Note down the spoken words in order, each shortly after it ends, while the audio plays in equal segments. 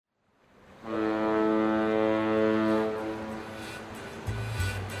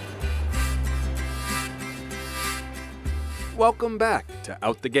Welcome back to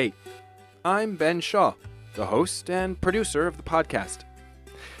Out the Gate. I'm Ben Shaw, the host and producer of the podcast.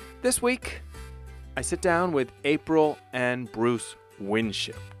 This week, I sit down with April and Bruce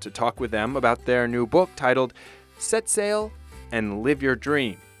Winship to talk with them about their new book titled Set Sail and Live Your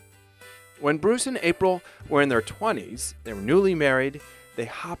Dream. When Bruce and April were in their 20s, they were newly married, they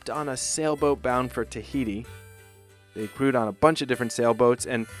hopped on a sailboat bound for Tahiti. They crewed on a bunch of different sailboats,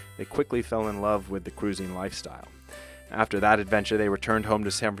 and they quickly fell in love with the cruising lifestyle. After that adventure, they returned home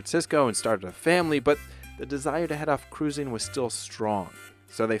to San Francisco and started a family, but the desire to head off cruising was still strong.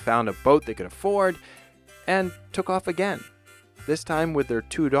 So they found a boat they could afford and took off again, this time with their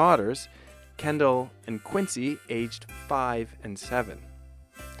two daughters, Kendall and Quincy, aged 5 and 7.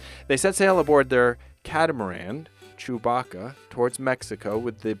 They set sail aboard their catamaran, Chewbacca, towards Mexico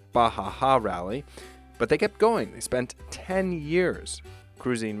with the Baja Rally, but they kept going. They spent 10 years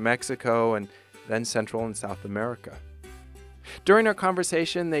cruising Mexico and then Central and South America. During our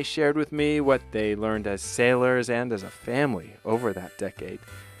conversation, they shared with me what they learned as sailors and as a family over that decade.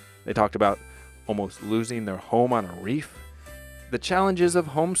 They talked about almost losing their home on a reef, the challenges of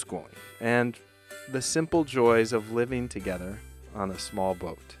homeschooling, and the simple joys of living together on a small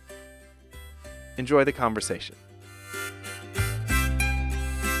boat. Enjoy the conversation.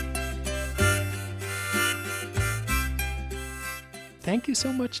 Thank you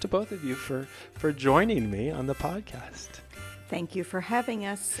so much to both of you for joining me on the podcast. Thank you for having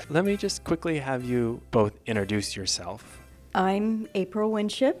us. Let me just quickly have you both introduce yourself. I'm April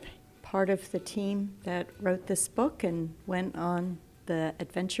Winship, part of the team that wrote this book and went on the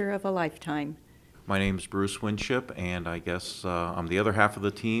adventure of a lifetime. My name's Bruce Winship, and I guess I'm the other half of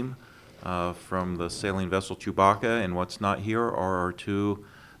the team from the sailing vessel Chewbacca, and what's not here are our two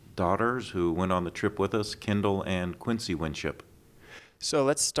daughters who went on the trip with us, Kendall and Quincy Winship. So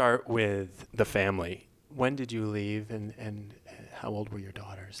let's start with the family. When did you leave, and how old were your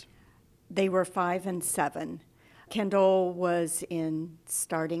daughters? They were 5 and 7. Kendall was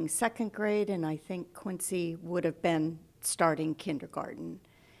starting second grade, and I think Quincy would have been starting kindergarten.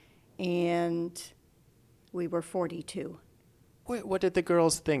 And we were 42. What did the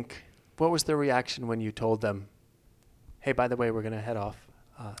girls think? What was their reaction when you told them, hey, by the way, we're going to head off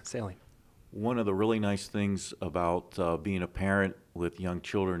sailing? One of the really nice things about being a parent with young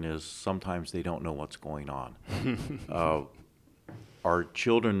children is sometimes they don't know what's going on. Our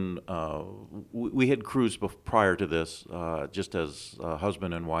children, we had cruised prior to this, just as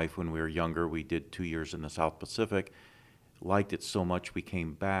husband and wife when we were younger. We did 2 years in the South Pacific, liked it so much we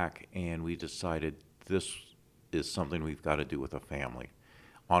came back and we decided this is something we've got to do with a family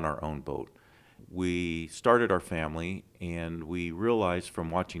on our own boat. We started our family, and we realized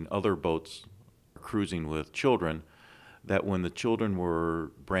from watching other boats cruising with children that when the children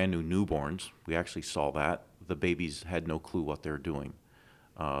were brand new newborns, we actually saw that, the babies had no clue what they were doing.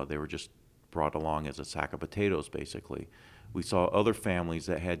 They were just brought along as a sack of potatoes, basically. We saw other families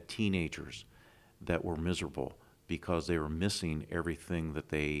that had teenagers that were miserable because they were missing everything that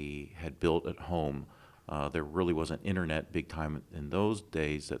they had built at home. There really wasn't internet big time in those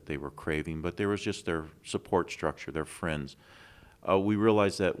days that they were craving, but there was just their support structure, their friends. We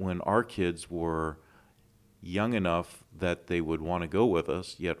realized that when our kids were young enough that they would want to go with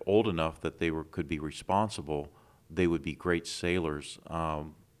us, yet old enough that they could be responsible, they would be great sailors.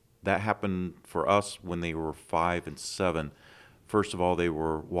 That happened for us when they were 5 and 7. First of all, they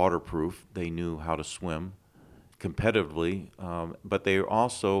were waterproof. They knew how to swim competitively, but they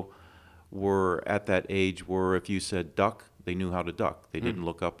also were at that age where if you said duck, they knew how to duck. They didn't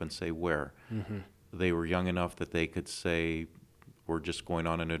look up and say where. Mm-hmm. They were young enough that they could say, we're just going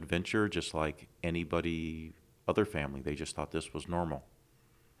on an adventure, just like anybody, other family. They just thought this was normal.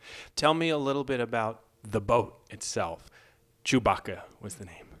 Tell me a little bit about the boat itself. Chewbacca was the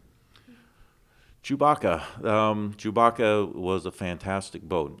name. Chewbacca. Chewbacca was a fantastic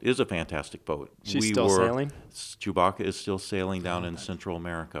boat, is a fantastic boat. She's still sailing? Chewbacca is still sailing down in Central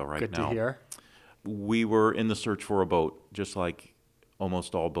America right Good now. to hear. We were in the search for a boat, just like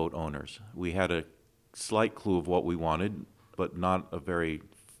almost all boat owners. We had a slight clue of what we wanted, but not a very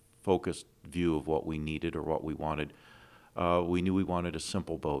focused view of what we needed or what we wanted. We knew we wanted a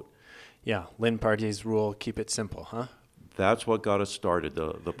simple boat. Yeah, Lynn Pardee's rule, keep it simple, huh? That's what got us started,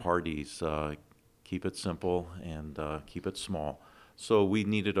 the Pardees. Keep it simple and keep it small. So we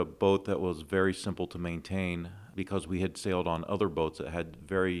needed a boat that was very simple to maintain because we had sailed on other boats that had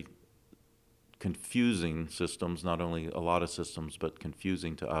very confusing systems, not only a lot of systems, but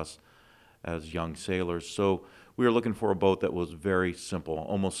confusing to us as young sailors. So we were looking for a boat that was very simple,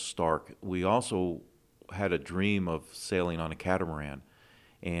 almost stark. We also had a dream of sailing on a catamaran,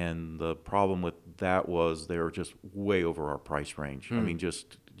 And the problem with that was they were just way over our price range. I mean,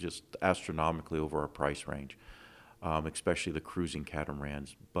 just astronomically over our price range, especially the cruising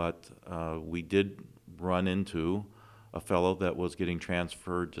catamarans. But we did run into a fellow that was getting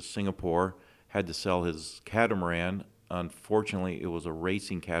transferred to Singapore, had to sell his catamaran. Unfortunately, it was a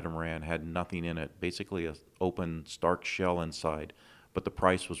racing catamaran, had nothing in it, basically an open, stark shell inside. But the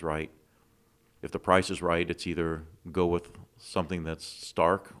price was right. If the price is right, it's either go with something that's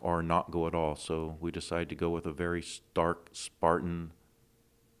stark or not go at all. So we decided to go with a very stark Spartan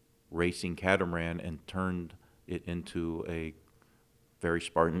racing catamaran and turned it into a very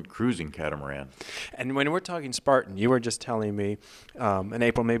Spartan cruising catamaran. And when we're talking Spartan, you were just telling me, and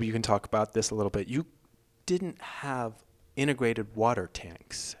April, maybe you can talk about this a little bit. You didn't have integrated water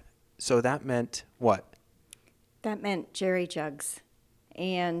tanks. So that meant what? That meant jerry jugs.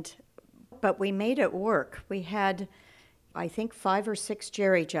 But we made it work. We had, I think, 5 or 6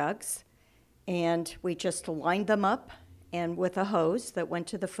 jerry jugs, and we just lined them up and with a hose that went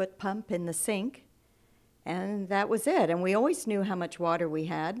to the foot pump in the sink, and that was it. And we always knew how much water we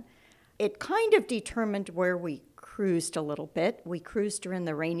had. It kind of determined where we cruised a little bit. We cruised during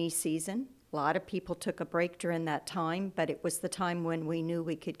the rainy season. A lot of people took a break during that time, but it was the time when we knew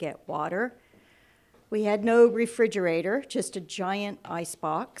we could get water. We had no refrigerator, just a giant ice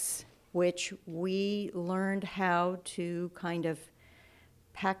box, which we learned how to kind of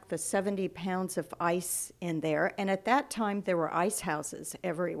pack the 70 pounds of ice in there. And at that time, there were ice houses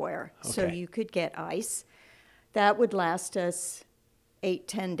everywhere. Okay. So you could get ice. That would last us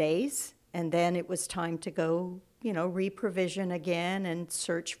 8-10 days. And then it was time to go, reprovision again and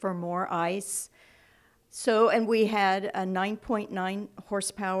search for more ice. So, and we had a 9.9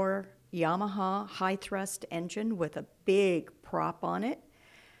 horsepower Yamaha high thrust engine with a big prop on it.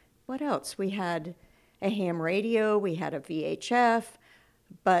 What else? We had a ham radio, we had a VHF,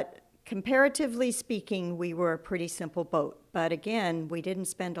 but comparatively speaking, we were a pretty simple boat. But again, we didn't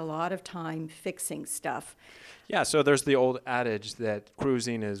spend a lot of time fixing stuff. Yeah, so there's the old adage that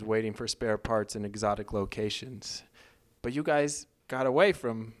cruising is waiting for spare parts in exotic locations. But you guys got away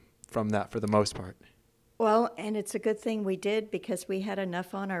from that for the most part. Well, and it's a good thing we did because we had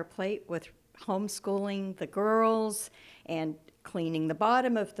enough on our plate with homeschooling the girls and cleaning the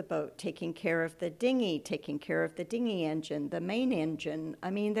bottom of the boat, taking care of the dinghy engine, the main engine.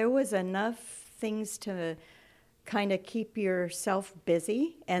 I mean, there was enough things to kind of keep yourself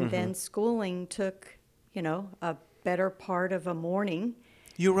busy, and then schooling took, a better part of a morning.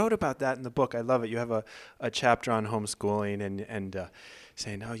 You wrote about that in the book. I love it. You have a chapter on homeschooling and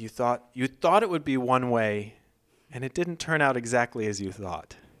saying, you thought it would be one way, and it didn't turn out exactly as you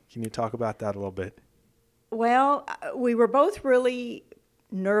thought. Can you talk about that a little bit? Well, we were both really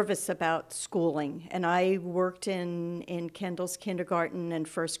nervous about schooling, and I worked in Kendall's kindergarten and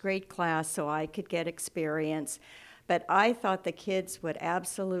first grade class so I could get experience. But I thought the kids would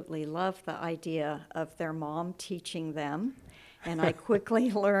absolutely love the idea of their mom teaching them. And I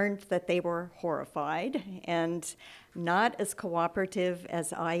quickly learned that they were horrified and not as cooperative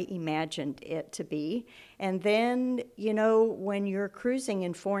as I imagined it to be. And then, when you're cruising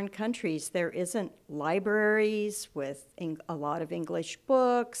in foreign countries, there isn't libraries with a lot of English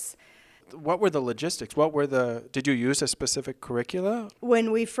books. What were the logistics? Did you use a specific curricula?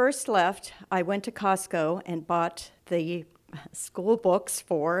 When we first left, I went to Costco and bought the school books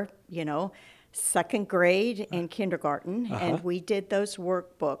for, second grade and kindergarten, and we did those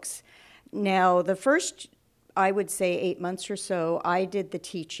workbooks. Now, the first, I would say 8 months or so, I did the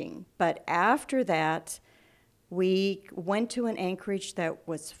teaching. But after that, we went to an anchorage that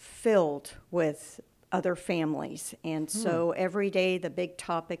was filled with other families. And so every day the big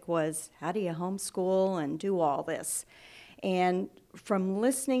topic was, how do you homeschool and do all this? And from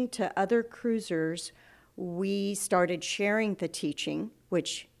listening to other cruisers, we started sharing the teaching,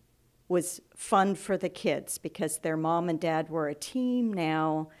 which was fun for the kids because their mom and dad were a team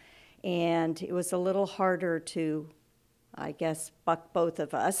now, and it was a little harder to, I guess, buck both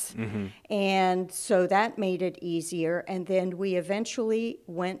of us. And so that made it easier. And then we eventually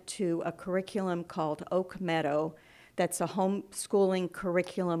went to a curriculum called Oak Meadow. That's a homeschooling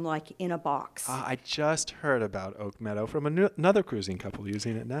curriculum like in a box. I just heard about Oak Meadow from another cruising couple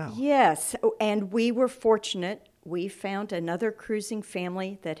using it now. Yes, and we were fortunate. We found another cruising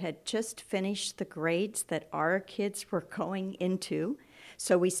family that had just finished the grades that our kids were going into.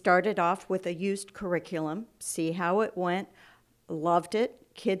 So we started off with a used curriculum, see how it went, loved it,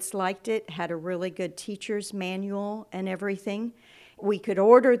 kids liked it, had a really good teacher's manual and everything. we could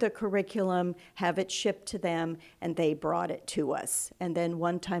order the curriculum, have it shipped to them, and they brought it to us. And then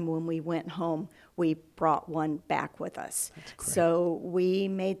one time when we went home, we brought one back with us. That's great. So we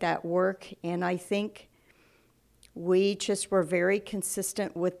made that work, and I think we just were very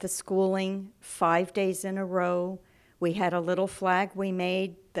consistent with the schooling 5 days in a row. We had a little flag we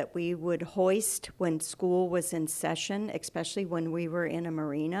made that we would hoist when school was in session, especially when we were in a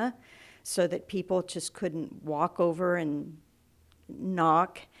marina, so that people just couldn't walk over and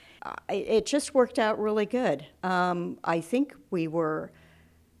knock. It just worked out really good. I think we were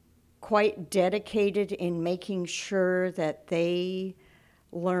quite dedicated in making sure that they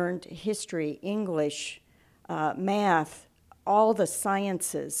learned history, English, math, all the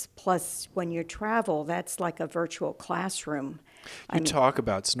sciences. Plus, when you travel, that's like a virtual classroom. You talk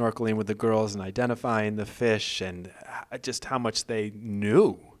about snorkeling with the girls and identifying the fish and just how much they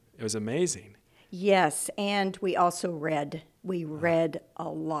knew. It was amazing. Yes, and we also read. We read a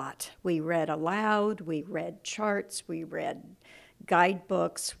lot. We read aloud, we read charts, we read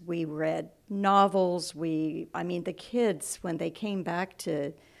guidebooks, we read novels. The kids, when they came back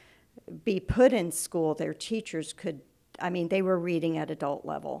to be put in school, their teachers they were reading at adult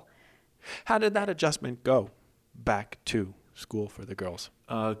level. How did that adjustment go back to school for the girls?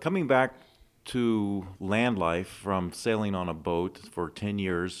 Coming back to land life from sailing on a boat for 10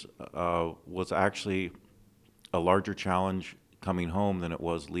 years was actually a larger challenge coming home than it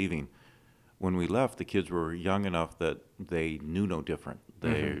was leaving. When we left, the kids were young enough that they knew no different.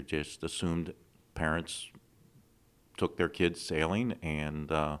 They just assumed parents took their kids sailing,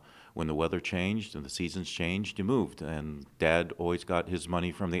 and when the weather changed and the seasons changed, you moved. And Dad always got his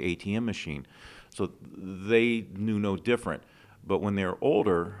money from the ATM machine. So they knew no different. But when they were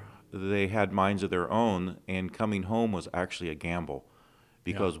older, they had minds of their own, and coming home was actually a gamble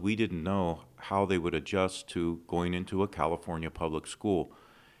because we didn't know how they would adjust to going into a California public school.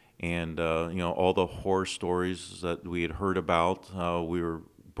 And, all the horror stories that we had heard about, we were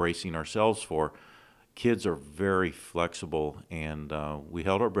bracing ourselves for. Kids are very flexible, and we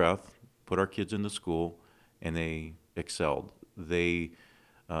held our breath, put our kids into school, and they excelled. They,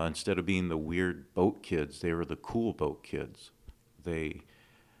 instead of being the weird boat kids, they were the cool boat kids. They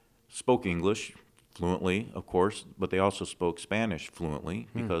spoke English fluently, of course, but they also spoke Spanish fluently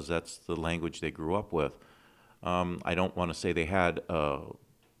because that's the language they grew up with. I don't want to say they had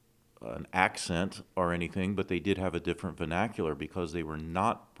an accent or anything, but they did have a different vernacular because they were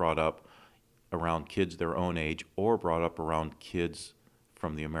not brought up around kids their own age or brought up around kids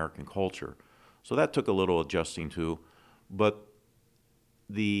from the American culture. So that took a little adjusting to, but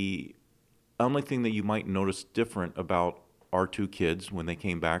the only thing that you might notice different about our two kids when they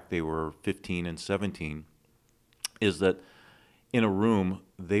came back, they were 15 and 17, is that in a room,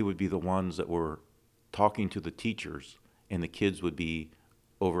 they would be the ones that were talking to the teachers, and the kids would be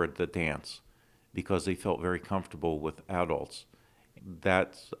over at the dance because they felt very comfortable with adults.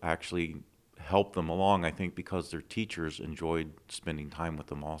 That's actually helped them along, I think, because their teachers enjoyed spending time with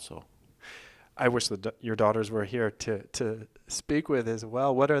them also. I wish your daughters were here to speak with as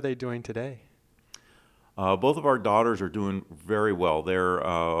well. What are they doing today? Both of our daughters are doing very well.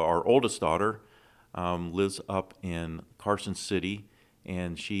 Our oldest daughter lives up in Carson City,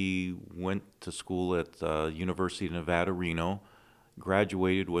 and she went to school at University of Nevada, Reno,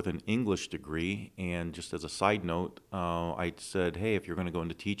 graduated with an English degree, and just as a side note, I said, hey, if you're going to go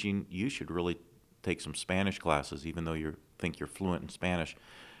into teaching, you should really take some Spanish classes, even though you think you're fluent in Spanish.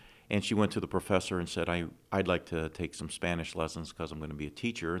 And she went to the professor and said, I'd like to take some Spanish lessons because I'm going to be a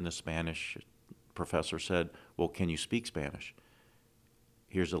teacher, and the Spanish professor said, well, can you speak Spanish?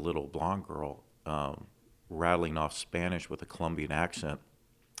 Here's a little blonde girl rattling off Spanish with a Colombian accent,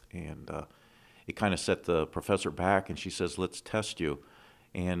 and it kind of set the professor back, and she says, let's test you.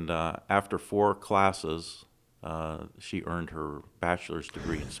 And after 4 classes, she earned her bachelor's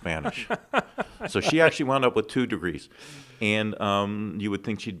degree in Spanish. So she actually wound up with 2 degrees. And you would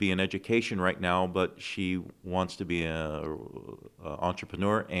think she'd be in education right now, but she wants to be an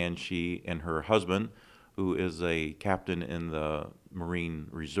entrepreneur, and she and her husband, who is a captain in the Marine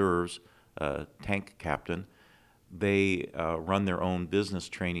Reserves, tank captain, they run their own business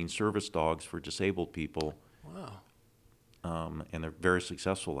training service dogs for disabled people. Wow. And they're very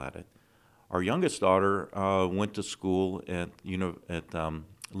successful at it. Our youngest daughter went to school at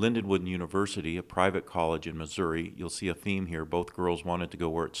Lindenwood University, a private college in Missouri. You'll see a theme here. Both girls wanted to go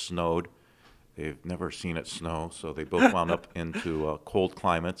where it snowed. They've never seen it snow, so they both wound up into cold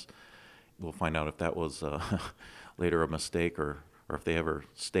climates. We'll find out if that was later a mistake or if they ever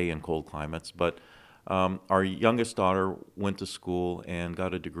stay in cold climates. But our youngest daughter went to school and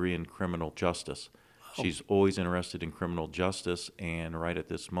got a degree in criminal justice. She's always interested in criminal justice, and right at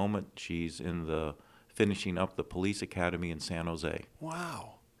this moment, she's finishing up the police academy in San Jose.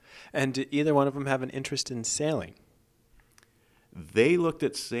 Wow. And did either one of them have an interest in sailing? They looked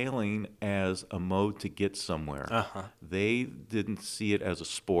at sailing as a mode to get somewhere. Uh-huh. They didn't see it as a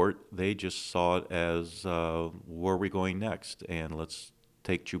sport. They just saw it as where are we going next? And let's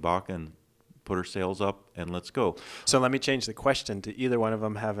take Chewbacca and put her sails up and let's go. So let me change the question. Did either one of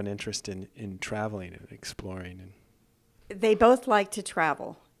them have an interest in traveling and exploring? They both like to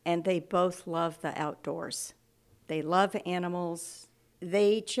travel, and they both love the outdoors. They love animals.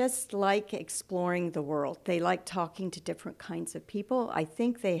 They just like exploring the world. They like talking to different kinds of people. I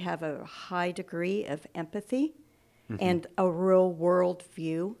think they have a high degree of empathy and a real world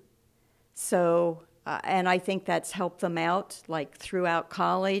view. So, and I think that's helped them out, like throughout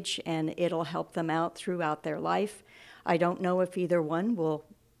college, and it'll help them out throughout their life. I don't know if either one will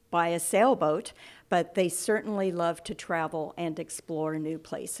buy a sailboat, but they certainly love to travel and explore new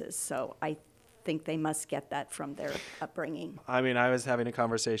places. So I think they must get that from their upbringing. I mean, I was having a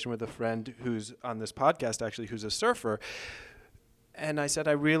conversation with a friend who's on this podcast, actually, who's a surfer. And I said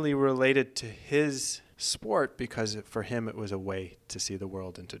I really related to his sport because for him it was a way to see the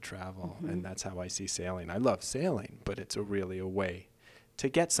world and to travel. Mm-hmm. And that's how I see sailing. I love sailing, but it's really a way to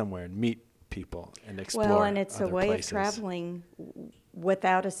get somewhere and meet people and explore other places. Well, and it's a way of traveling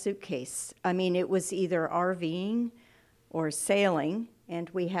without a suitcase. I mean, it was either RVing or sailing. And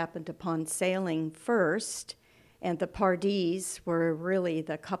we happened upon sailing first, and the Pardis were really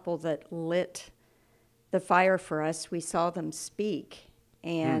the couple that lit the fire for us. We saw them speak,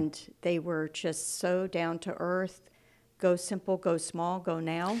 and they were just so down to earth. Go simple, go small, go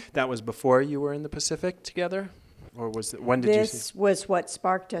now. That was before you were in the Pacific together? Or was it, when did you see? This was what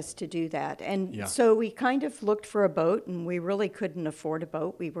sparked us to do that. And so we kind of looked for a boat, and we really couldn't afford a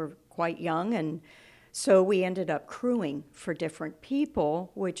boat. We were quite young, and so we ended up crewing for different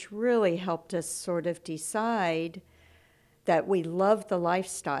people, which really helped us sort of decide that we loved the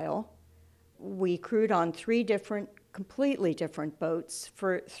lifestyle. We crewed on completely different boats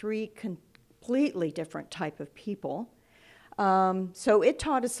for three completely different type of people. So it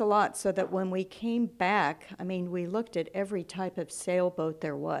taught us a lot, so that when we came back, I mean, we looked at every type of sailboat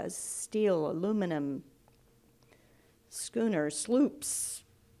there was: steel, aluminum, schooners, sloops,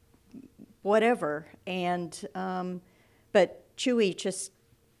 whatever. And but Chewy just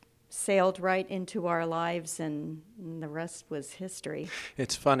sailed right into our lives, and the rest was history.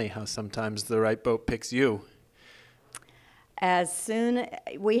 It's funny how sometimes the right boat picks you.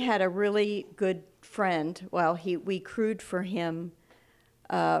 We had a really good friend. Well, we crewed for him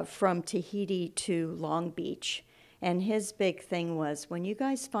from Tahiti to Long Beach. And his big thing was, when you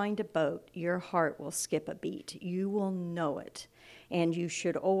guys find a boat, your heart will skip a beat. You will know it. And you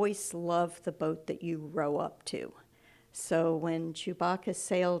should always love the boat that you row up to. So when Chewbacca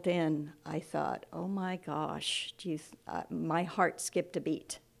sailed in, I thought, oh my gosh, my heart skipped a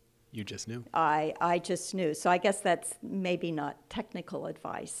beat. You just knew. I just knew. So I guess that's maybe not technical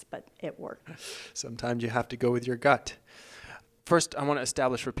advice, but it worked. Sometimes you have to go with your gut. First, I want to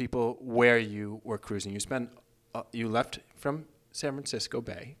establish for people where you were cruising. You left from San Francisco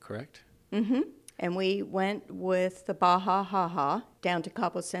Bay, correct? Mm-hmm. And we went with the Baja Haha down to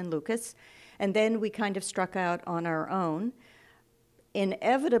Cabo San Lucas, and then we kind of struck out on our own.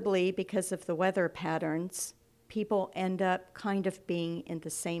 Inevitably, because of the weather patterns, people end up kind of being in the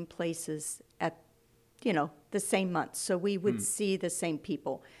same places at, the same month. So we would see the same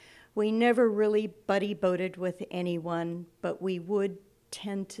people. We never really buddy-boated with anyone, but we would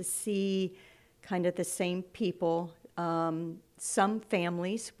tend to see kind of the same people. Some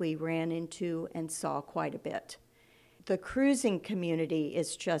families we ran into and saw quite a bit. The cruising community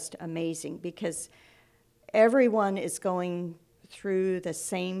is just amazing because everyone is going through the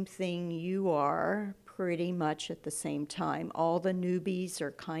same thing you are pretty much at the same time. All the newbies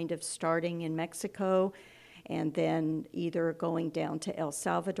are kind of starting in Mexico and then either going down to El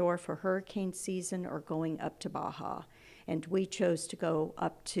Salvador for hurricane season or going up to Baja. And we chose to go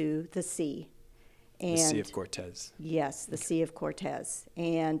up to the sea. The Sea of Cortez. Yes, the Sea of Cortez.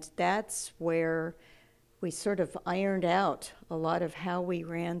 And that's where we sort of ironed out a lot of how we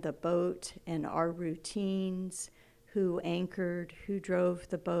ran the boat and our routines, who anchored, who drove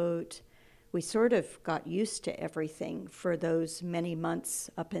the boat. We sort of got used to everything for those many months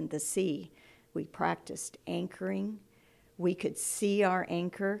up in the sea. We practiced anchoring. We could see our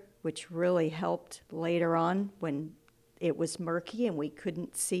anchor, which really helped later on when it was murky and we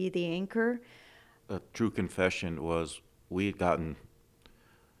couldn't see the anchor. A true confession was we had gotten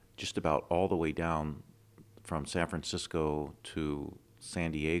just about all the way down from San Francisco to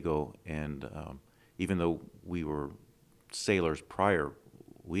San Diego, and even though we were sailors prior,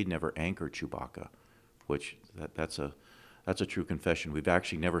 we'd never anchored Chewbacca, which that's a true confession. We've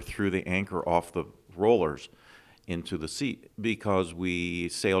actually never threw the anchor off the rollers into the sea because we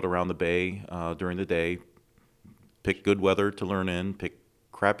sailed around the bay during the day, picked good weather to learn in, picked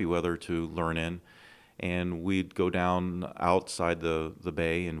crappy weather to learn in, and we'd go down outside the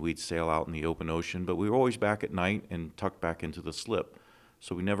bay and we'd sail out in the open ocean, but we were always back at night and tucked back into the slip.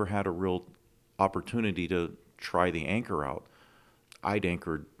 So we never had a real opportunity to try the anchor out. I'd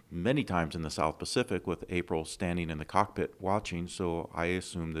anchored many times in the South Pacific with April standing in the cockpit watching, so I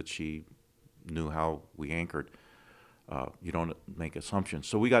assumed that she knew how we anchored. You don't make assumptions.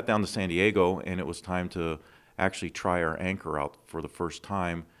 So we got down to San Diego, and it was time to actually try our anchor out for the first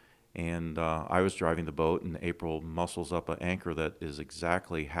time. And I was driving the boat, and April muscles up an anchor that is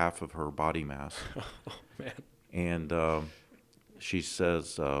exactly half of her body mass. Oh, man. And she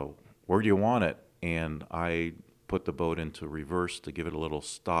says, where do you want it? And I put the boat into reverse to give it a little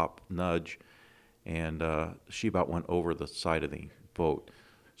stop nudge, and she about went over the side of the boat.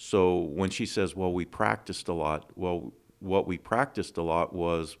 So when she says, well, we practiced a lot, well, what we practiced a lot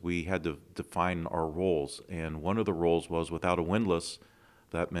was we had to define our roles, and one of the roles was without a windlass.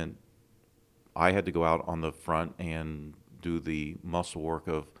 That meant I had to go out on the front and do the muscle work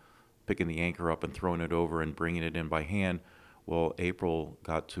of picking the anchor up and throwing it over and bringing it in by hand. Well, April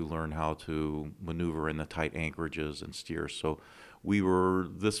got to learn how to maneuver in the tight anchorages and steer. So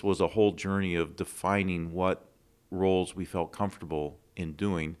this was a whole journey of defining what roles we felt comfortable in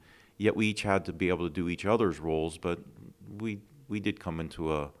doing. Yet we each had to be able to do each other's roles, but we did come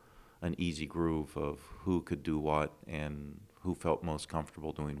into an easy groove of who could do what and who felt most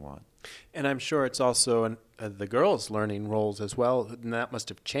comfortable doing what. And I'm sure it's also the girls learning roles as well, and that must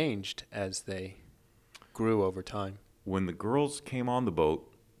have changed as they grew over time. When the girls came on the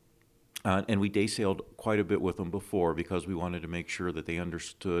boat, and we day sailed quite a bit with them before because we wanted to make sure that they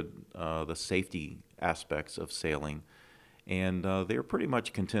understood the safety aspects of sailing, and they were pretty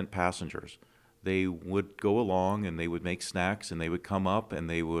much content passengers. They would go along and they would make snacks and they would come up and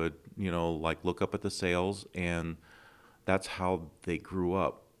they would, look up at the sails, and that's how they grew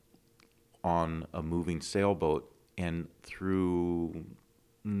up on a moving sailboat. And through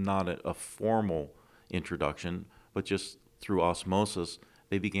not a formal introduction, but just through osmosis,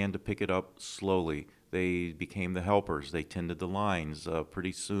 they began to pick it up slowly. They became the helpers. They tended the lines.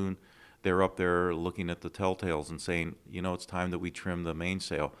 Pretty soon, they're up there looking at the telltales and saying, it's time that we trim the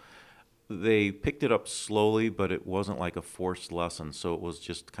mainsail. They picked it up slowly, but it wasn't like a forced lesson, so it was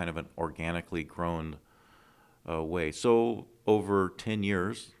just kind of an organically grown way. So over 10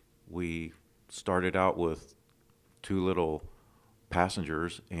 years, we started out with 2 little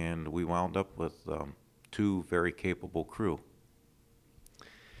passengers, and we wound up with 2 very capable crew.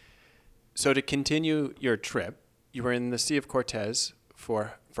 So to continue your trip, you were in the Sea of Cortez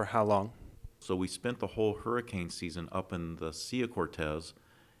for how long? So we spent the whole hurricane season up in the Sea of Cortez,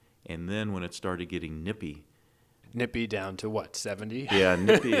 and then when it started getting nippy. Nippy down to what, 70? Yeah,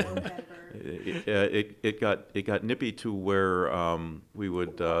 nippy. It got nippy to where we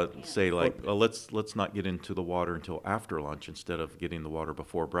would say like, let's not get into the water until after lunch instead of getting the water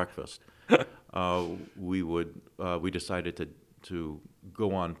before breakfast. We decided to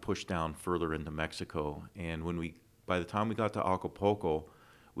go on, push down further into Mexico, and by the time we got to Acapulco,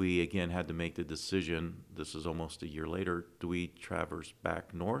 we again had to make the decision. This is almost a year later. Do we traverse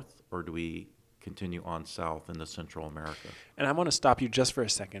back north, or do we continue on south into Central America? And I want to stop you just for a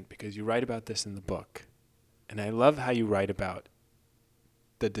second because you write about this in the book, and I love how you write about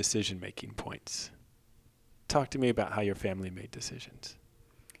the decision-making points. Talk to me about how your family made decisions.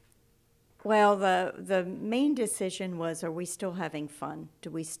 Well, the main decision was, are we still having fun?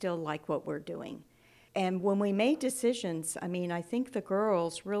 Do we still like what we're doing? And when we made decisions, I think the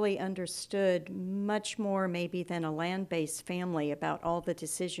girls really understood much more maybe than a land-based family about all the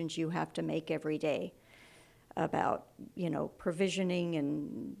decisions you have to make every day about, provisioning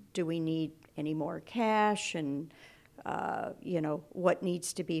and do we need any more cash and, what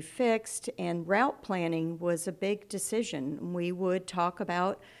needs to be fixed. And route planning was a big decision. We would talk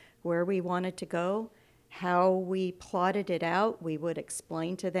about where we wanted to go, how we plotted it out. We would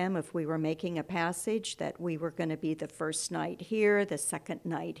explain to them if we were making a passage that we were going to be the first night here, the second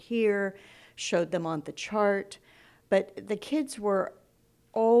night here, showed them on the chart. But the kids were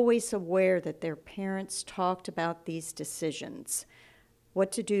always aware that their parents talked about these decisions,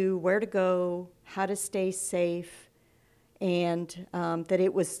 what to do, where to go, how to stay safe, and that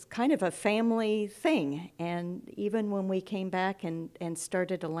it was kind of a family thing. And even when we came back and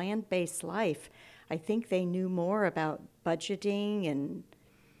started a land-based life, I think they knew more about budgeting and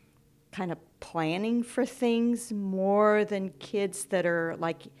kind of planning for things more than kids that are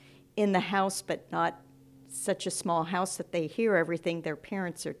like in the house, but not such a small house that they hear everything their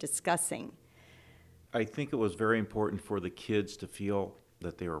parents are discussing. I think it was very important for the kids to feel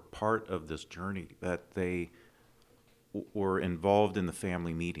that they were part of this journey, that they were involved in the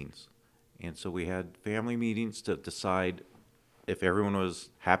family meetings. And so we had family meetings to decide if everyone was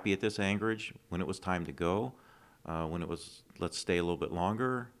happy at this anchorage, when it was time to go, when it was, let's stay a little bit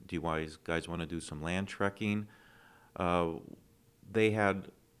longer. Do you guys want to do some land trekking? They had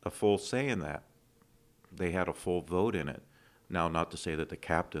a full say in that. They had a full vote in it. Now, not to say that the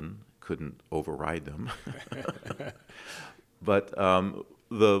captain couldn't override them, but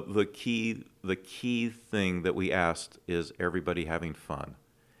the key thing that we asked is everybody having fun.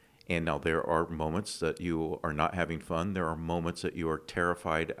 And now there are moments that you are not having fun. There are moments that you are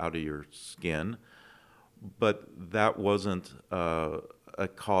terrified out of your skin. But that wasn't a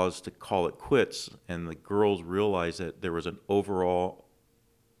cause to call it quits. And the girls realized that there was an overall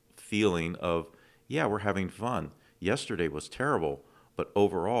feeling of, yeah, we're having fun. Yesterday was terrible, but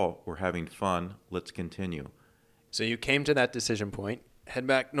overall, we're having fun. Let's continue. So you came to that decision point. Head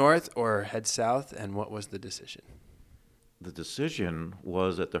back north or head south, and what was the decision? The decision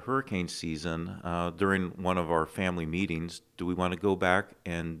was at the hurricane season, during one of our family meetings, do we want to go back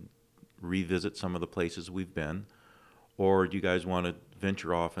and revisit some of the places we've been, or do you guys want to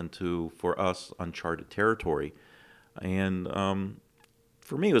venture off into, for us, uncharted territory? And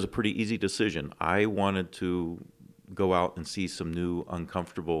for me, it was a pretty easy decision. I wanted to go out and see some new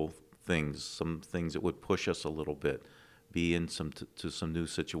uncomfortable things, some things that would push us a little bit, be in some new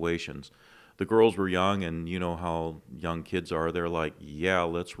situations. The girls were young, and you know how young kids are. They're like, yeah,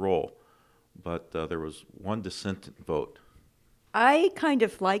 let's roll. But there was one dissenting vote. I kind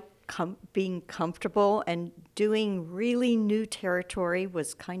of like being comfortable, and doing really new territory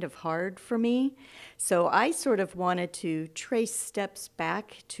was kind of hard for me. So I sort of wanted to trace steps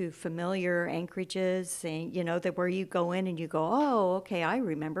back to familiar anchorages, and that where you go in and you go, oh, okay, I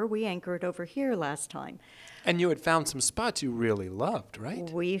remember we anchored over here last time. And you had found some spots you really loved, right?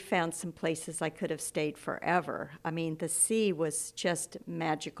 We found some places I could have stayed forever. I mean, the sea was just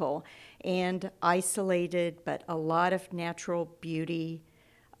magical and isolated, but a lot of natural beauty,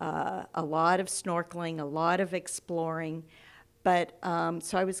 a lot of snorkeling, a lot of exploring. But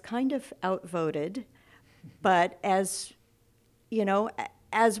so I was kind of outvoted. But as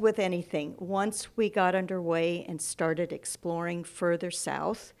with anything, once we got underway and started exploring further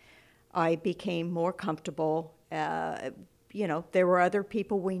south, I became more comfortable. There were other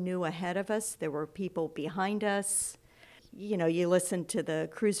people we knew ahead of us. There were people behind us. You listen to the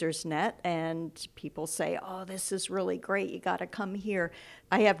Cruisers Net, and people say, "Oh, this is really great. You got to come here."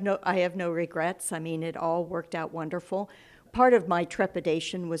 I have no regrets. I mean, it all worked out wonderful. Part of my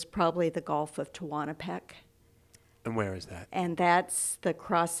trepidation was probably the Gulf of Tehuantepec. And where is that? And that's the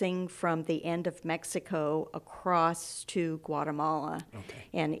crossing from the end of Mexico across to Guatemala. Okay.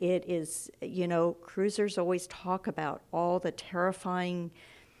 And it is, cruisers always talk about all the terrifying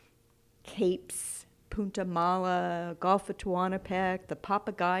capes, Punta Mala, Gulf of Tehuantepec, the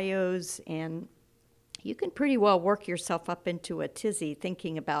Papagayos, and you can pretty well work yourself up into a tizzy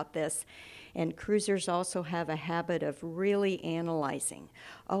thinking about this. And cruisers also have a habit of really analyzing,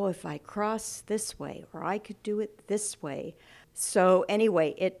 oh, if I cross this way, or I could do it this way. So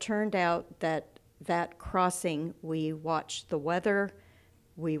anyway, it turned out that crossing, we watched the weather,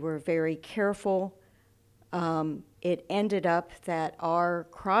 we were very careful. It ended up that our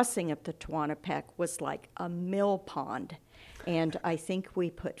crossing of the Tehuantepec was like a mill pond. And I think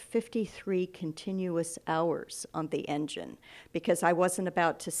we put 53 continuous hours on the engine because I wasn't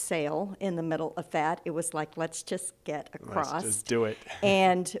about to sail in the middle of that. It was like, let's just get across. Let's just do it.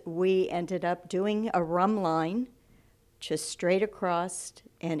 And we ended up doing a rum line just straight across,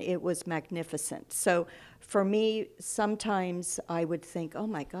 and it was magnificent. So for me, sometimes I would think, oh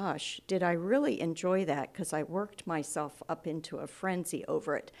my gosh, did I really enjoy that? Because I worked myself up into a frenzy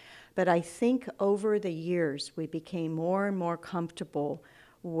over it. But I think over the years, we became more and more comfortable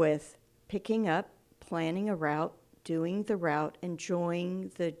with picking up, planning a route, doing the route,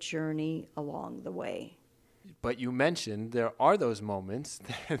 enjoying the journey along the way. But you mentioned there are those moments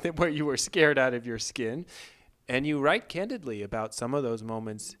where you were scared out of your skin, and you write candidly about some of those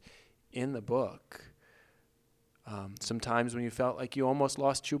moments in the book. Sometimes when you felt like you almost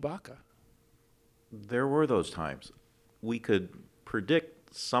lost Chewbacca. There were those times. We could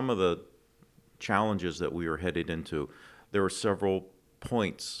predict some of the challenges that we were headed into. There were several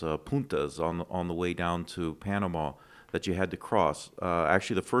points, puntas, on the way down to Panama that you had to cross.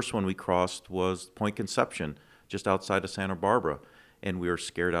 Actually, the first one we crossed was Point Conception, just outside of Santa Barbara. and we were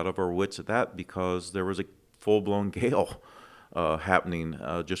scared out of our wits at that because there was a full-blown gale happening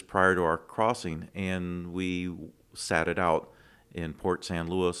just prior to our crossing, and we sat it out in Port San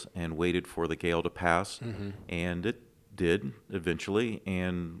Luis and waited for the gale to pass, and it did eventually,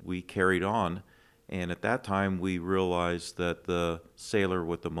 and we carried on. And at that time, we realized that the sailor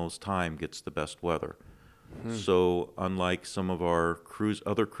with the most time gets the best weather. So unlike some of our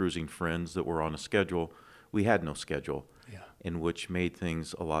other cruising friends that were on a schedule, we had no schedule, in which made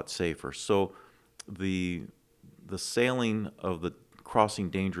things a lot safer. So the sailing of the crossing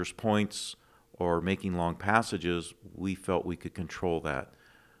dangerous points or making long passages, we felt we could control that.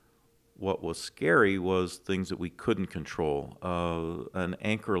 What was scary was things that we couldn't control. An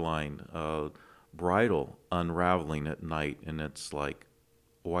anchor line, bridle unraveling at night, and it's like,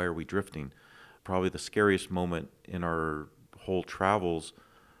 why are we drifting? Probably the scariest moment in our whole travels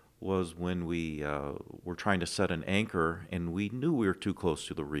was when we were trying to set an anchor, and we knew we were too close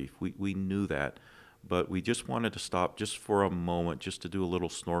to the reef. We knew that, but we just wanted to stop just for a moment, just to do a little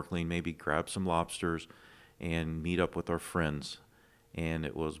snorkeling, maybe grab some lobsters and meet up with our friends. And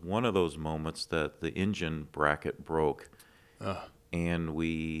it was one of those moments that the engine bracket broke. And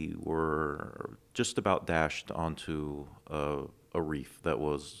we were just about dashed onto a reef that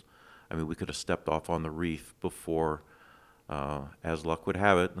was, we could have stepped off on the reef before, as luck would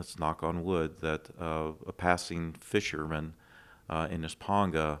have it, let's knock on wood, that a passing fisherman in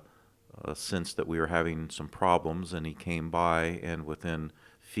Esponga sensed that we were having some problems, and he came by, and within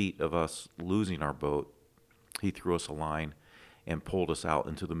feet of us losing our boat, he threw us a line and pulled us out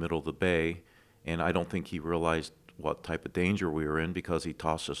into the middle of the bay. And I don't think he realized what type of danger we were in, because he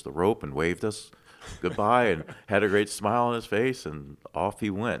tossed us the rope and waved us goodbye and had a great smile on his face, and off he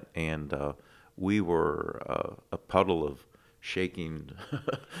went. And we were a puddle of shaking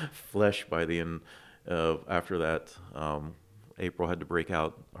flesh by the end. After that, April had to break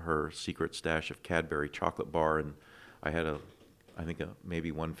out her secret stash of Cadbury chocolate bar, and I had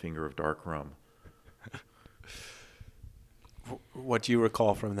maybe one finger of dark rum. What do you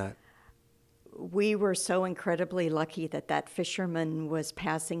recall from that? We were so incredibly lucky that fisherman was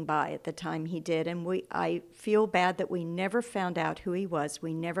passing by at the time he did, and I feel bad that we never found out who he was.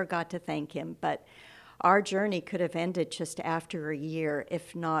 We never got to thank him, but our journey could have ended just after a year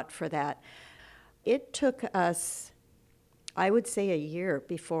if not for that. It took us, I would say, a year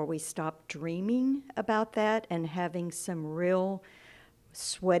before we stopped dreaming about that and having some real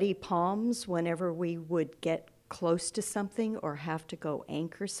sweaty palms whenever we would get close to something or have to go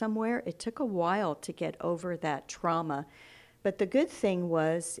anchor somewhere. It took a while to get over that trauma. But the good thing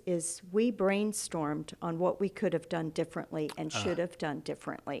is we brainstormed on what we could have done differently and should have done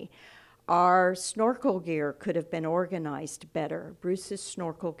differently. Our snorkel gear could have been organized better. Bruce's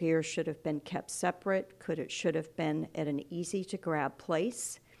snorkel gear should have been kept separate. Should have been at an easy-to-grab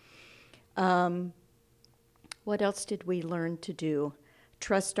place. What else did we learn to do?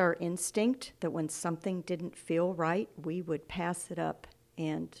 Trust our instinct that when something didn't feel right, we would pass it up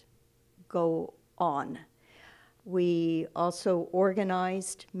and go on. We also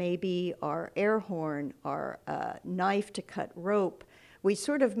organized maybe our air horn, our knife to cut rope. We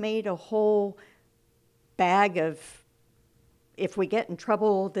sort of made a whole bag of, if we get in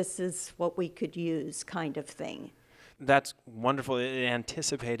trouble, this is what we could use kind of thing. That's wonderful. It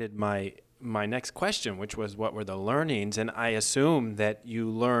anticipated my next question, which was what were the learnings? And I assume that you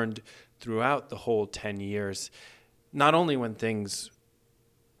learned throughout the whole 10 years, not only when things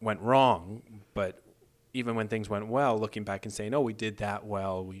went wrong, but even when things went well, looking back and saying, oh, we did that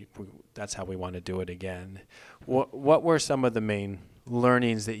well, that's how we want to do it again. What were some of the main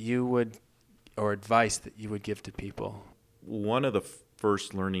learnings that you would, or advice that you would give to people? One of the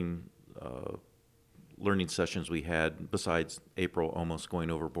first learning sessions we had, besides April almost going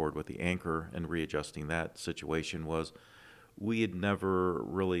overboard with the anchor and readjusting that situation, was we had never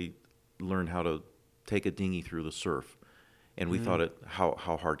really learned how to take a dinghy through the surf. And we thought,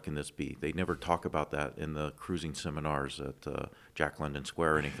 how hard can this be? They never talk about that in the cruising seminars at Jack London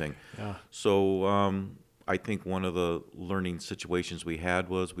Square or anything. Yeah. So I think one of the learning situations we had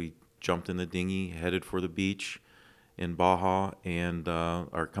was we jumped in the dinghy, headed for the beach in Baja, and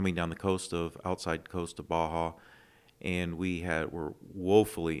are coming down the outside coast of Baja, and were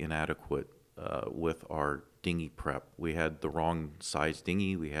woefully inadequate with our dinghy prep. We had the wrong size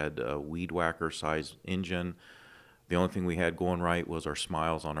dinghy. We had a weed whacker size engine. The only thing we had going right was our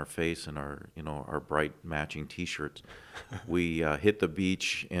smiles on our face and our bright matching T-shirts. We hit the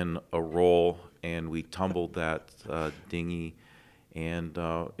beach in a roll, and we tumbled that dinghy. And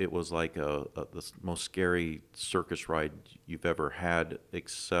it was like the most scary circus ride you've ever had,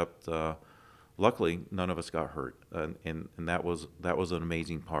 except luckily, none of us got hurt, and that was an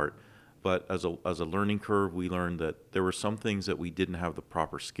amazing part. But as a learning curve, we learned that there were some things that we didn't have the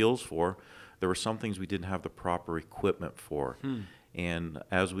proper skills for. There were some things we didn't have the proper equipment for. And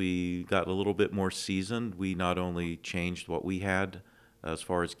as we got a little bit more seasoned, we not only changed what we had as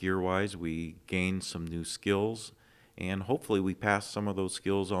far as gear-wise, we gained some new skills, and hopefully we passed some of those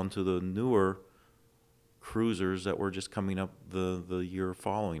skills on to the newer cruisers that were just coming up the year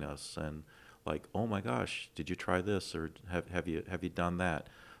following us. And like, oh my gosh, did you try this, or have you done that?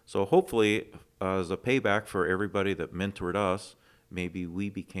 So hopefully, as a payback for everybody that mentored us, maybe we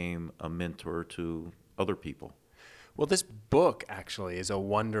became a mentor to other people. Well, this book actually is a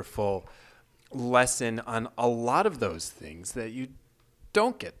wonderful lesson on a lot of those things that you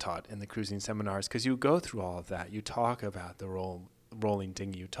don't get taught in the cruising seminars, because you go through all of that. You talk about the rolling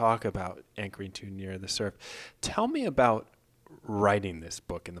dinghy. You talk about anchoring too near the surf. Tell me about writing this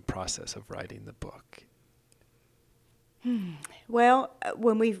book and the process of writing the book. Well,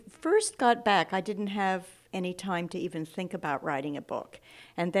 when we first got back, I didn't have any time to even think about writing a book.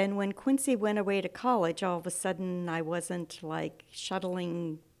 And then when Quincy went away to college, all of a sudden I wasn't like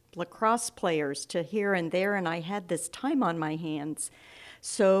shuttling lacrosse players to here and there, and I had this time on my hands.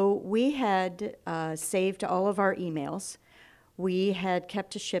 So we had saved all of our emails. We had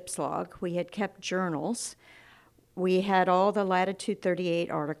kept a ship's log. We had kept journals. We had all the Latitude 38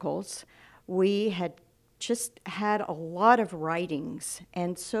 articles. We had just had a lot of writings.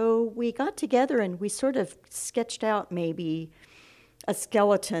 And so we got together and we sort of sketched out maybe a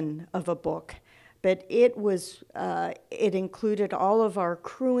skeleton of a book. But it was, it included all of our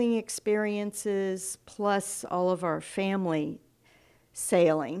crewing experiences plus all of our family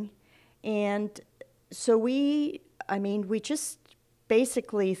sailing. And so we just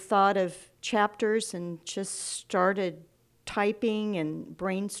basically thought of chapters and just started typing and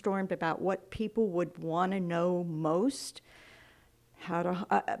brainstormed about what people would want to know most, how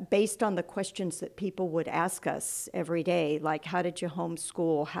to, based on the questions that people would ask us every day, like how did you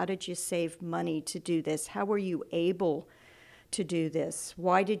homeschool, how did you save money to do this, how were you able to do this,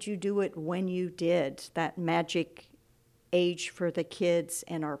 why did you do it when you did, that magic age for the kids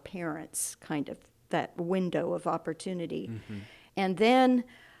and our parents, kind of that window of opportunity. Mm-hmm. And then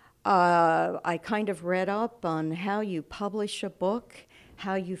I kind of read up on how you publish a book,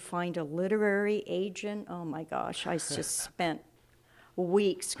 how you find a literary agent. Oh my gosh, I just spent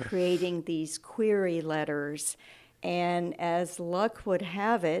weeks creating these query letters. And as luck would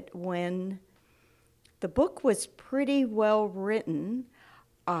have it, when the book was pretty well written,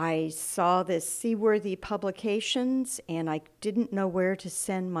 I saw this Seaworthy Publications, and I didn't know where to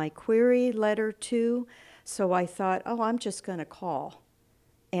send my query letter to, so I thought, oh, I'm just going to call.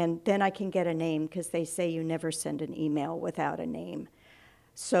 And then I can get a name, because they say you never send an email without a name.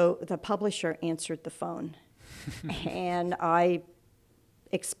 So the publisher answered the phone, and I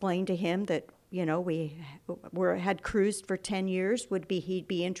explained to him that, you know, we had cruised for 10 years, he'd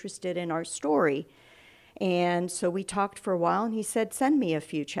be interested in our story. And so we talked for a while, and he said, send me a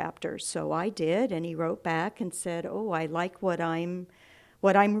few chapters. So I did, and he wrote back and said, oh, I like what I'm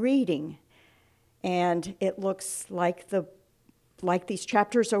reading. And it looks like these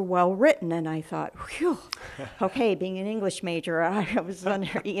chapters are well written. And I thought, whew, okay, being an English major, I was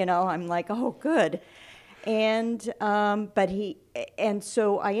under, I'm like, oh, good. And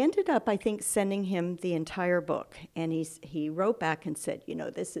so I ended up, I think, sending him the entire book. And he wrote back and said,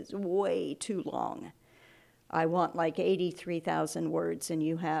 this is way too long. I want like 83,000 words, and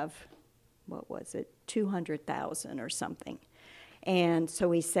you have, 200,000 or something. And so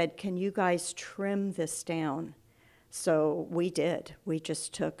he said, can you guys trim this down? So we did. We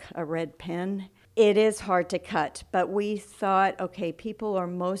just took a red pen. It is hard to cut, but we thought, okay, people are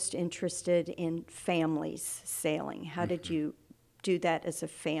most interested in families sailing. How did you do that as a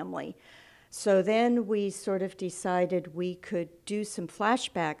family? So then we sort of decided we could do some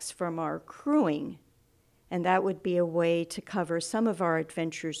flashbacks from our crewing, and that would be a way to cover some of our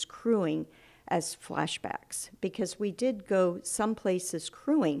adventures crewing as flashbacks, because we did go some places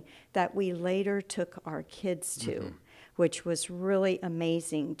crewing that we later took our kids to, which was really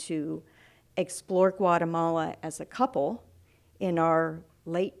amazing to explore Guatemala as a couple in our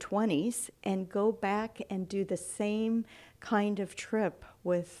late 20s and go back and do the same kind of trip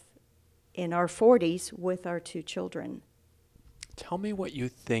in our 40s with our two children. Tell me what you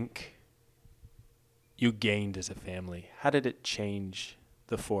think you gained as a family. How did it change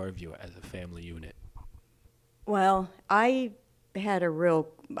the four of you as a family unit? Well, I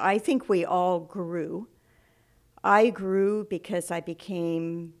think we all grew. I grew because I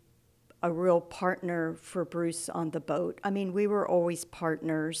became a real partner for Bruce on the boat. I mean, we were always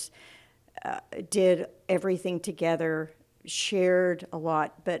partners. did everything together, shared a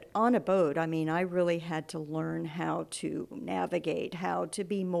lot. But on a boat, I mean, I really had to learn how to navigate, how to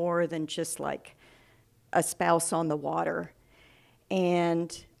be more than just like a spouse on the water.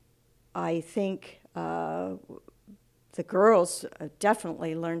 And I think the girls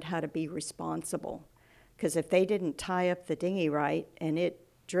definitely learned how to be responsible, because if they didn't tie up the dinghy right and it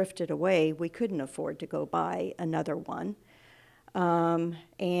drifted away, we couldn't afford to go buy another one.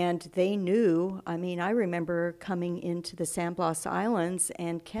 And they knew, I mean, I remember coming into the San Blas Islands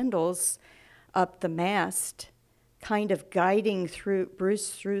and Kendall's up the mast, kind of guiding Bruce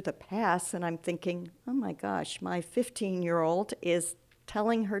through the pass, and I'm thinking, oh my gosh, my 15-year-old is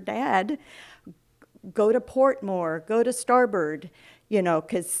telling her dad, go to port more, go to starboard,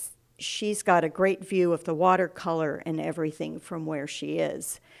 because she's got a great view of the watercolor and everything from where she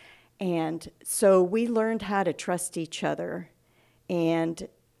is. And so we learned how to trust each other. And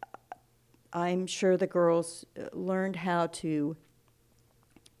I'm sure the girls learned how to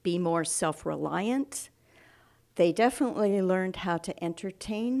be more self-reliant. They definitely learned how to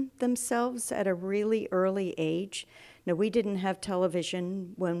entertain themselves at a really early age. Now, we didn't have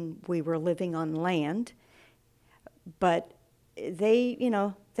television when we were living on land, but they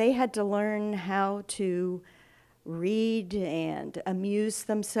had to learn how to read and amuse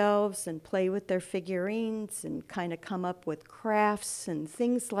themselves and play with their figurines and kind of come up with crafts and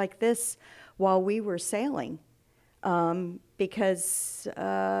things like this while we were sailing. Because,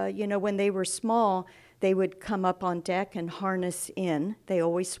 when they were small, they would come up on deck and harness in. They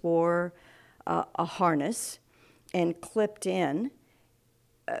always wore a harness and clipped in.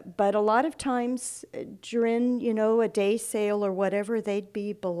 But a lot of times during, a day sail or whatever, they'd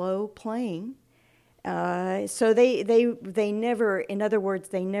be below playing. So they never, in other words,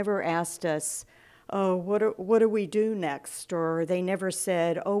 they never asked us, oh, what do we do next? Or they never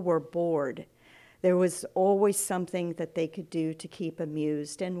said, oh, we're bored. There was always something that they could do to keep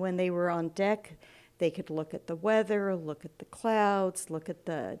amused. And when they were on deck, they could look at the weather, look at the clouds, look at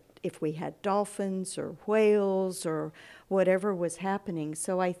if we had dolphins or whales or whatever was happening.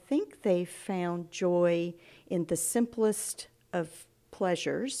 So I think they found joy in the simplest of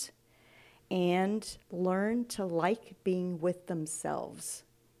pleasures and learned to like being with themselves.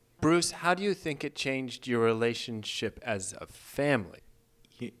 Bruce, how do you think it changed your relationship as a family?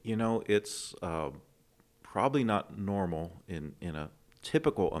 It's probably not normal in a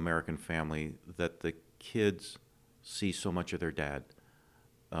typical American family that the kids see so much of their dad.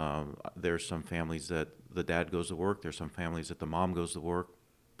 There's some families that the dad goes to work. There's some families that the mom goes to work.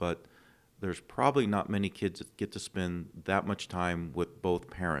 But there's probably not many kids that get to spend that much time with both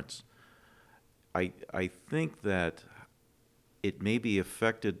parents. I think that it maybe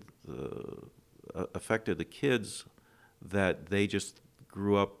affected the kids that they just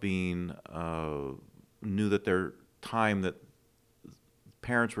grew up being knew that their time that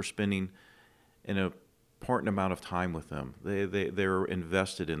parents were spending an important amount of time with them. They're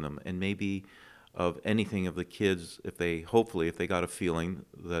invested in them, and maybe of anything of the kids, if they got a feeling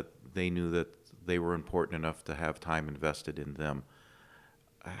that they knew that they were important enough to have time invested in them.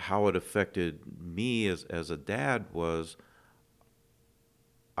 How it affected me as a dad was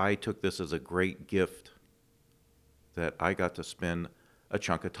I took this as a great gift that I got to spend a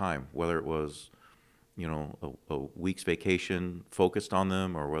chunk of time, whether it was, a week's vacation focused on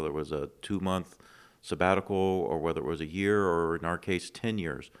them, or whether it was a 2-month sabbatical, or whether it was a year, or in our case, 10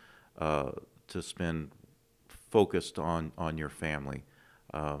 years, to spend focused on your family.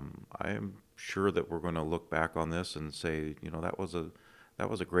 I am sure that we're going to look back on this and say, that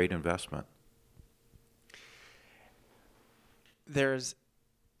was a great investment. There's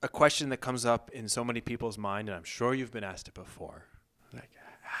a question that comes up in so many people's mind, and I'm sure you've been asked it before. Like,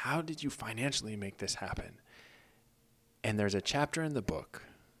 how did you financially make this happen? And there's a chapter in the book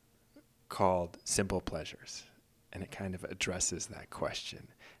called Simple Pleasures, and it kind of addresses that question.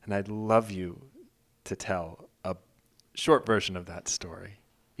 And I'd love you to tell a short version of that story,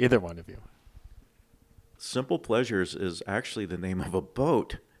 either one of you. Simple Pleasures is actually the name of a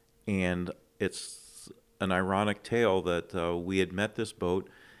boat, and it's an ironic tale that we had met this boat,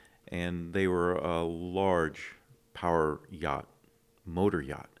 and they were a large power yacht, motor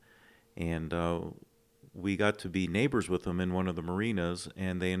yacht, and we got to be neighbors with them in one of the marinas,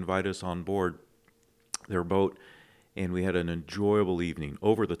 and they invited us on board their boat, and we had an enjoyable evening,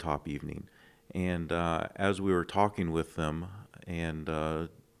 over-the-top evening. And as we were talking with them, and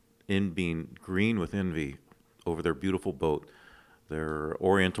in being green with envy over their beautiful boat, their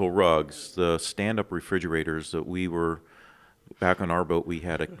oriental rugs, the stand-up refrigerators that we were, back on our boat, we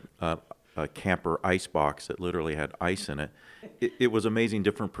had a camper ice box that literally had ice in it. It was amazing,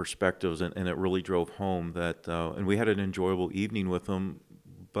 different perspectives, and it really drove home that, and we had an enjoyable evening with them,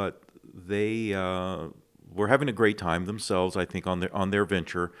 but they were having a great time themselves, I think, on their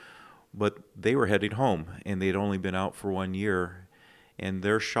venture, but they were heading home, and they'd only been out for 1 year, and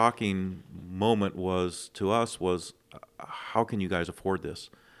their shocking moment to us was, how can you guys afford this?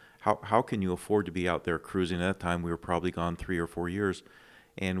 How can you afford to be out there cruising? At that time, we were probably gone 3 or 4 years,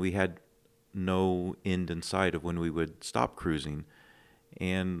 and we had no end in sight of when we would stop cruising.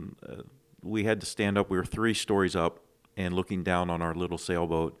 And we had to stand up. We were 3 stories up and looking down on our little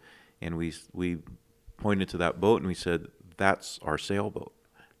sailboat, and we pointed to that boat and we said, "That's our sailboat."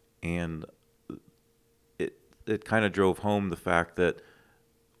 And it kind of drove home the fact that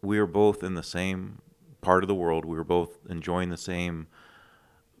we were both in the same part of the world. We were both enjoying the same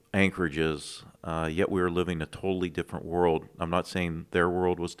anchorages, yet we were living a totally different world. I'm not saying their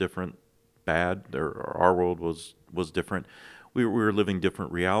world was different, bad, or our world was different. We were living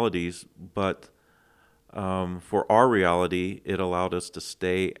different realities, but for our reality, it allowed us to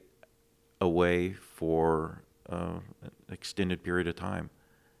stay away for an extended period of time,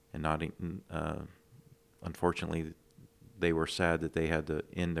 and not. Unfortunately, they were sad that they had to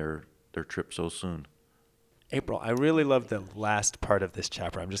end their trip so soon. April, I really love the last part of this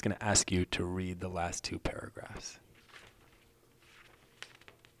chapter. I'm just going to ask you to read the last 2 paragraphs.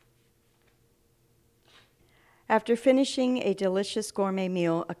 After finishing a delicious gourmet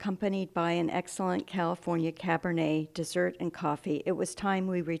meal accompanied by an excellent California Cabernet, dessert, and coffee, it was time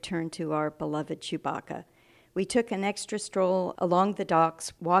we returned to our beloved Chewbacca. We took an extra stroll along the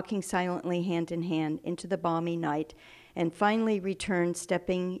docks, walking silently hand in hand into the balmy night, and finally returned,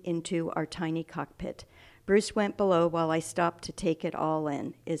 stepping into our tiny cockpit. Bruce went below while I stopped to take it all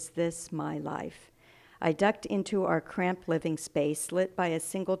in. Is this my life? I ducked into our cramped living space, lit by a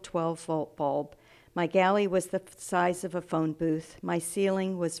single 12-volt bulb. My galley was the size of a phone booth. My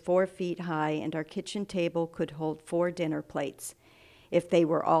ceiling was 4 feet high, and our kitchen table could hold 4 dinner plates, if they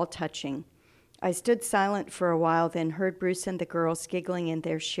were all touching. I stood silent for a while, then heard Bruce and the girls giggling in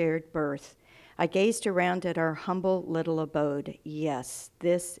their shared berth. I gazed around at our humble little abode. Yes,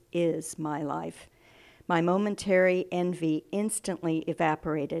 this is my life. My momentary envy instantly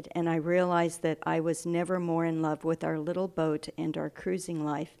evaporated, and I realized that I was never more in love with our little boat and our cruising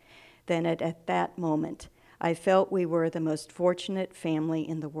life than at that moment. I felt we were the most fortunate family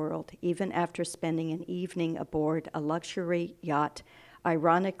in the world, even after spending an evening aboard a luxury yacht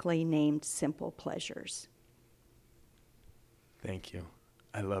ironically named Simple Pleasures. Thank you.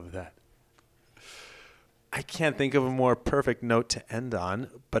 I love that. I can't think of a more perfect note to end on,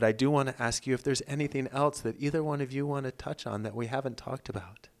 but I do want to ask you if there's anything else that either one of you want to touch on that we haven't talked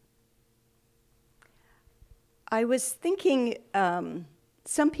about. I was thinking,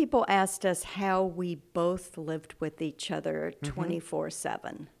 some people asked us how we both lived with each other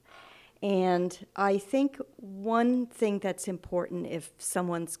 24/7. And I think one thing that's important if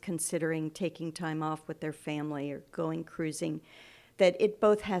someone's considering taking time off with their family or going cruising, that it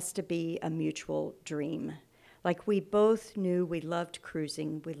both has to be a mutual dream. Like, we both knew we loved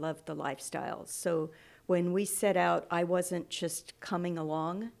cruising, we loved the lifestyle. So when we set out, I wasn't just coming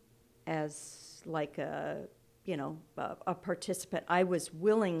along as like a participant. I was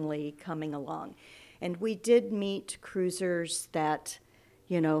willingly coming along. And we did meet cruisers that,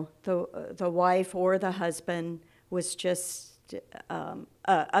 the wife or the husband was just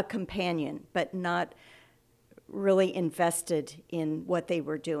a companion, but not really invested in what they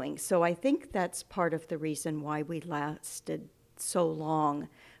were doing. So I think that's part of the reason why we lasted so long,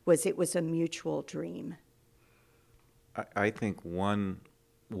 was it was a mutual dream. I think one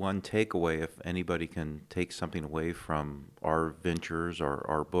takeaway, if anybody can take something away from our ventures or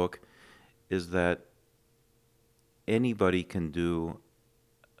our book, is that anybody can do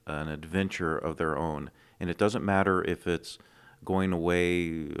an adventure of their own. And it doesn't matter if it's going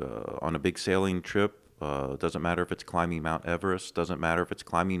away on a big sailing trip, doesn't matter if it's climbing Mount Everest, doesn't matter if it's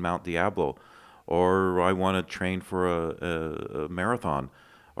climbing Mount Diablo, or I want to train for a marathon,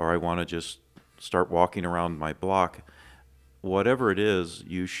 or I want to just start walking around my block. Whatever it is,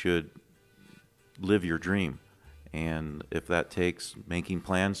 you should live your dream. And if that takes making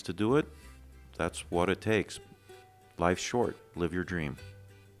plans to do it, that's what it takes. Life's short. Live your dream.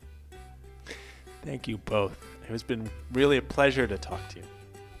 Thank you both. It has been really a pleasure to talk to you.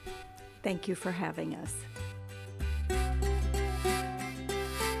 Thank you for having us.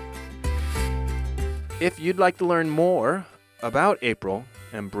 If you'd like to learn more about April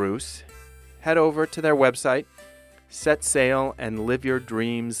and Bruce, head over to their website,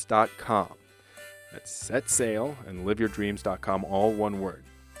 SetSailAndLiveYourDreams.com. That's SetSailAndLiveYourDreams.com, all one word.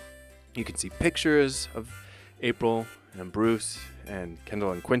 You can see pictures of April and Bruce and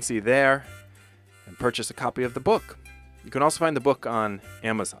Kendall and Quincy there and purchase a copy of the book. You can also find the book on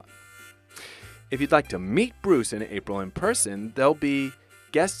Amazon. If you'd like to meet Bruce and April in person, they'll be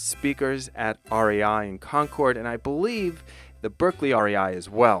guest speakers at REI in Concord, and I believe the Berkeley REI as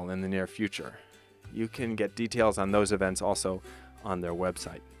well in the near future. You can get details on those events also on their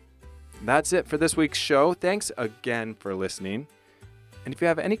website. That's it for this week's show. Thanks again for listening. And if you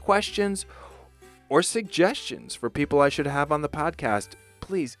have any questions or suggestions for people I should have on the podcast,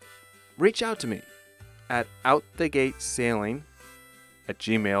 please reach out to me at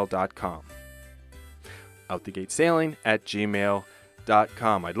outthegatesailing@gmail.com.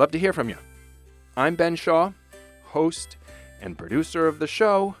 outthegatesailing@gmail.com. I'd love to hear from you. I'm Ben Shaw, host and producer of the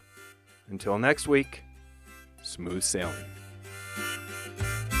show. Until next week, smooth sailing.